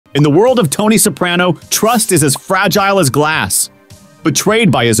In the world of Tony Soprano, trust is as fragile as glass. Betrayed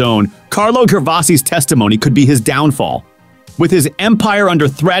by his own, Carlo Gervasi's testimony could be his downfall. With his empire under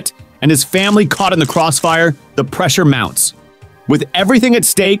threat and his family caught in the crossfire, the pressure mounts. With everything at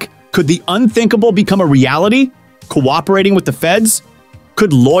stake, could the unthinkable become a reality? Cooperating with the feds?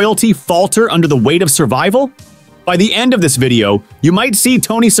 Could loyalty falter under the weight of survival? By the end of this video, you might see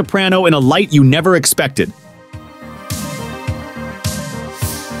Tony Soprano in a light you never expected.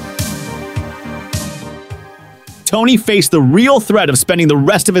 Tony faced the real threat of spending the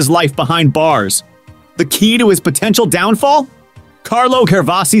rest of his life behind bars. The key to his potential downfall? Carlo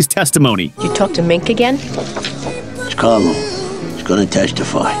Gervasi's testimony. You talk to Mink again? It's Carlo. He's gonna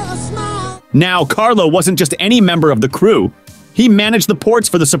testify. Now, Carlo wasn't just any member of the crew. He managed the ports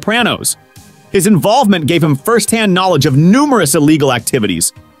for the Sopranos. His involvement gave him first-hand knowledge of numerous illegal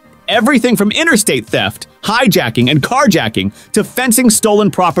activities. Everything from interstate theft, hijacking, and carjacking to fencing stolen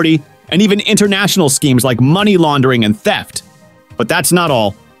property and even international schemes like money laundering and theft. But that's not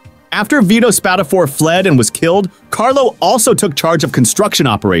all. After Vito Spatafor fled and was killed, Carlo also took charge of construction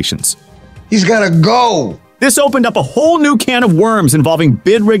operations. He's gotta go! This opened up a whole new can of worms involving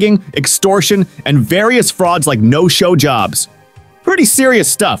bid rigging, extortion, and various frauds like no-show jobs. Pretty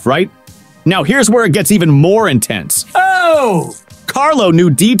serious stuff, right? Now here's where it gets even more intense. Oh! Carlo knew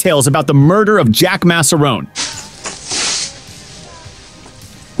details about the murder of Jack Masserone.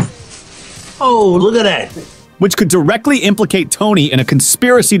 Oh, look at that! Which could directly implicate Tony in a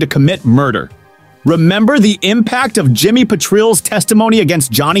conspiracy to commit murder. Remember the impact of Jimmy Petril's testimony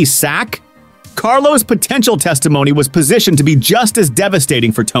against Johnny Sack? Carlo's potential testimony was positioned to be just as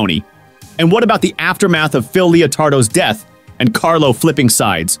devastating for Tony. And what about the aftermath of Phil Leotardo's death and Carlo flipping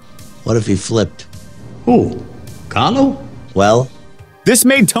sides? What if he flipped? Who? Carlo? Well? This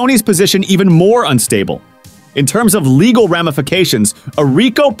made Tony's position even more unstable. In terms of legal ramifications, a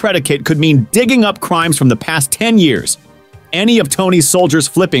RICO predicate could mean digging up crimes from the past 10 years. Any of Tony's soldiers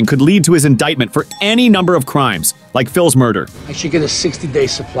flipping could lead to his indictment for any number of crimes, like Phil's murder. I should get a 60-day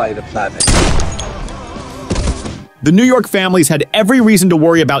supply of the platinum. The New York families had every reason to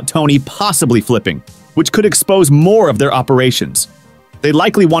worry about Tony possibly flipping, which could expose more of their operations. They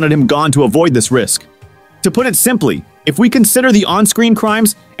likely wanted him gone to avoid this risk. To put it simply, if we consider the on-screen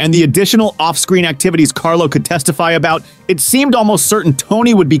crimes and the additional off-screen activities Carlo could testify about, it seemed almost certain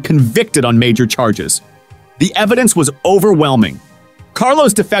Tony would be convicted on major charges. The evidence was overwhelming.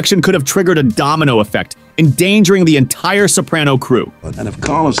 Carlo's defection could have triggered a domino effect, endangering the entire Soprano crew. And if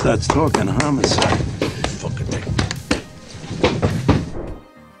Carlo starts talking homicide, fucking thing.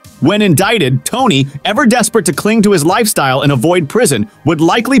 When indicted, Tony, ever desperate to cling to his lifestyle and avoid prison, would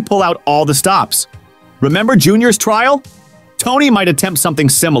likely pull out all the stops. Remember Junior's trial? Tony might attempt something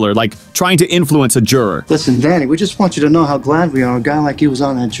similar, like trying to influence a juror. Listen, Danny, we just want you to know how glad we are a guy like you was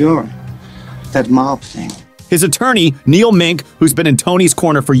on that jury. That mob thing. His attorney, Neil Mink, who's been in Tony's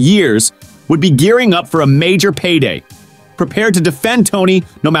corner for years, would be gearing up for a major payday, prepared to defend Tony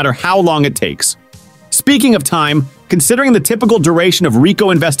no matter how long it takes. Speaking of time, considering the typical duration of RICO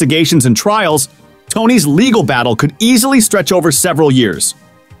investigations and trials, Tony's legal battle could easily stretch over several years.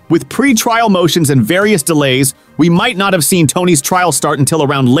 With pre-trial motions and various delays, we might not have seen Tony's trial start until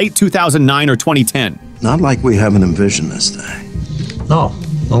around late 2009 or 2010. Not like we haven't envisioned this day. No,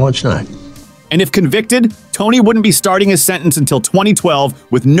 it's not. And if convicted, Tony wouldn't be starting his sentence until 2012,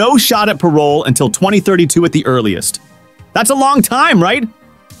 with no shot at parole until 2032 at the earliest. That's a long time, right?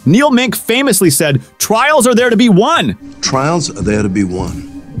 Neil Mink famously said, "Trials are there to be won." Trials are there to be won.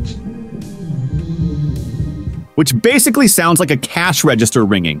 Which basically sounds like a cash register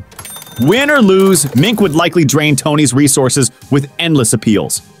ringing. Win or lose, Mink would likely drain Tony's resources with endless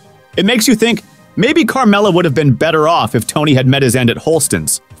appeals. It makes you think, maybe Carmela would have been better off if Tony had met his end at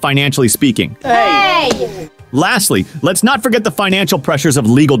Holston's, financially speaking. Hey! Lastly, let's not forget the financial pressures of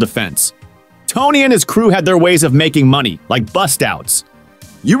legal defense. Tony and his crew had their ways of making money, like bust-outs.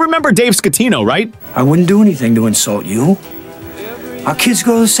 You remember Dave Scatino, right? I wouldn't do anything to insult you. Our kids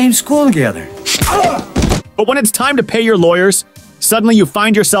go to the same school together. But when it's time to pay your lawyers, suddenly you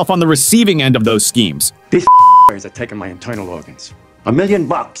find yourself on the receiving end of those schemes. These are taking my internal organs. $1 million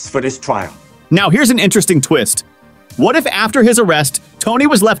for this trial. Now here's an interesting twist. What if after his arrest, Tony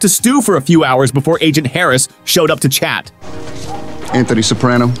was left to stew for a few hours before Agent Harris showed up to chat? Anthony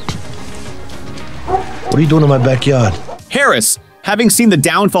Soprano. What are you doing in my backyard? Harris, having seen the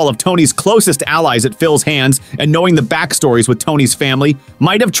downfall of Tony's closest allies at Phil's hands and knowing the backstories with Tony's family,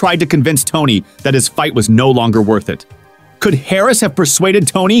 might have tried to convince Tony that his fight was no longer worth it. Could Harris have persuaded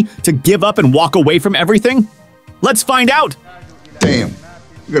Tony to give up and walk away from everything? Let's find out! Damn,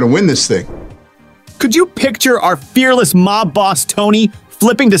 you're gonna win this thing. Could you picture our fearless mob boss Tony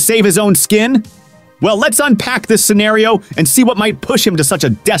flipping to save his own skin? Well, let's unpack this scenario and see what might push him to such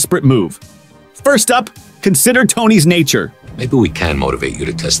a desperate move. First up, consider Tony's nature. Maybe we can motivate you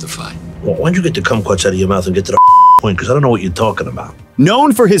to testify. Well, why don't you get the kumquats out of your mouth and get to the point, because I don't know what you're talking about.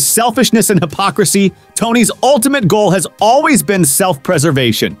 Known for his selfishness and hypocrisy, Tony's ultimate goal has always been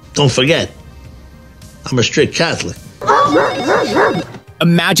self-preservation. Don't forget, I'm a strict Catholic.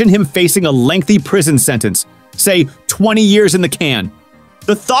 Imagine him facing a lengthy prison sentence, say 20 years in the can.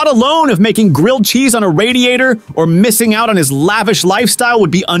 The thought alone of making grilled cheese on a radiator or missing out on his lavish lifestyle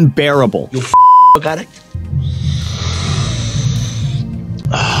would be unbearable. You got it?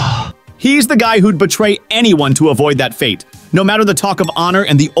 He's the guy who'd betray anyone to avoid that fate, no matter the talk of honor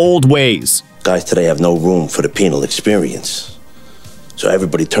and the old ways. Guys today have no room for the penal experience, so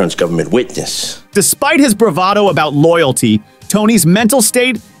everybody turns government witness. Despite his bravado about loyalty, Tony's mental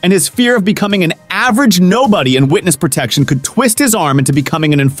state and his fear of becoming an average nobody in witness protection could twist his arm into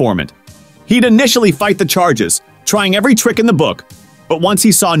becoming an informant. He'd initially fight the charges, trying every trick in the book, but once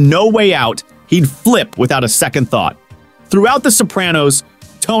he saw no way out, he'd flip without a second thought. Throughout The Sopranos,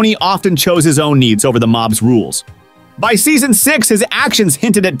 Tony often chose his own needs over the mob's rules. By season 6, his actions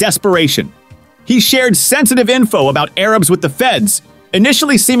hinted at desperation. He shared sensitive info about Arabs with the feds,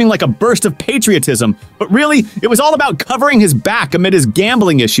 initially seeming like a burst of patriotism, but really, it was all about covering his back amid his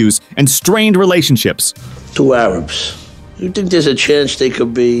gambling issues and strained relationships. 2 Arabs. You think there's a chance they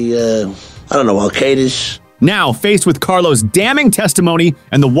could be, I don't know, Al-Qaeda's? Now, faced with Carlo's damning testimony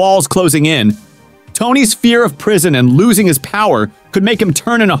and the walls closing in, Tony's fear of prison and losing his power could make him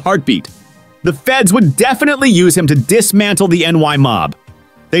turn in a heartbeat. The feds would definitely use him to dismantle the NY mob.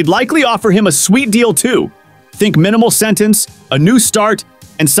 They'd likely offer him a sweet deal too. Think minimal sentence, a new start,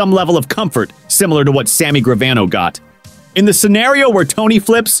 and some level of comfort similar to what Sammy Gravano got. In the scenario where Tony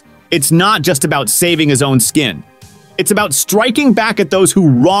flips, it's not just about saving his own skin. It's about striking back at those who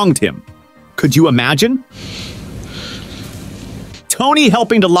wronged him. Could you imagine? Tony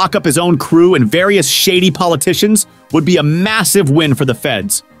helping to lock up his own crew and various shady politicians would be a massive win for the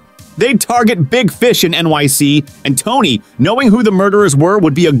feds. They'd target big fish in NYC, and Tony, knowing who the murderers were,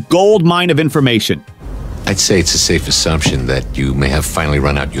 would be a gold mine of information. I'd say it's a safe assumption that you may have finally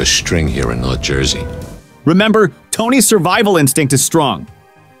run out your string here in North Jersey. Remember, Tony's survival instinct is strong.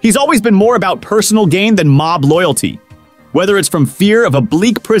 He's always been more about personal gain than mob loyalty. Whether it's from fear of a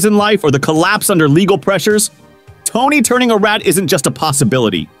bleak prison life or the collapse under legal pressures, Tony turning a rat isn't just a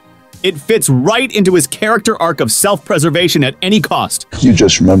possibility. It fits right into his character arc of self-preservation at any cost. You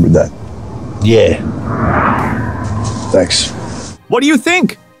just remembered that. Yeah. Thanks. What do you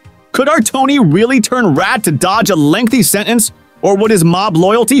think? Could our Tony really turn rat to dodge a lengthy sentence, or would his mob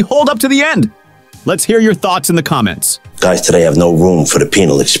loyalty hold up to the end? Let's hear your thoughts in the comments. Guys today have no room for the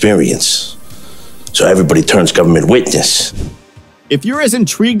penal experience, so everybody turns government witness. If you're as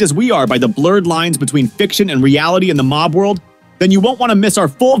intrigued as we are by the blurred lines between fiction and reality in the mob world, then you won't want to miss our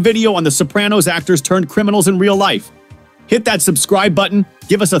full video on the Sopranos actors turned criminals in real life. Hit that subscribe button,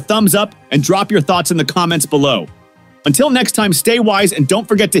 give us a thumbs up, and drop your thoughts in the comments below. Until next time, stay wise and don't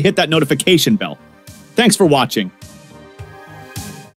forget to hit that notification bell. Thanks for watching.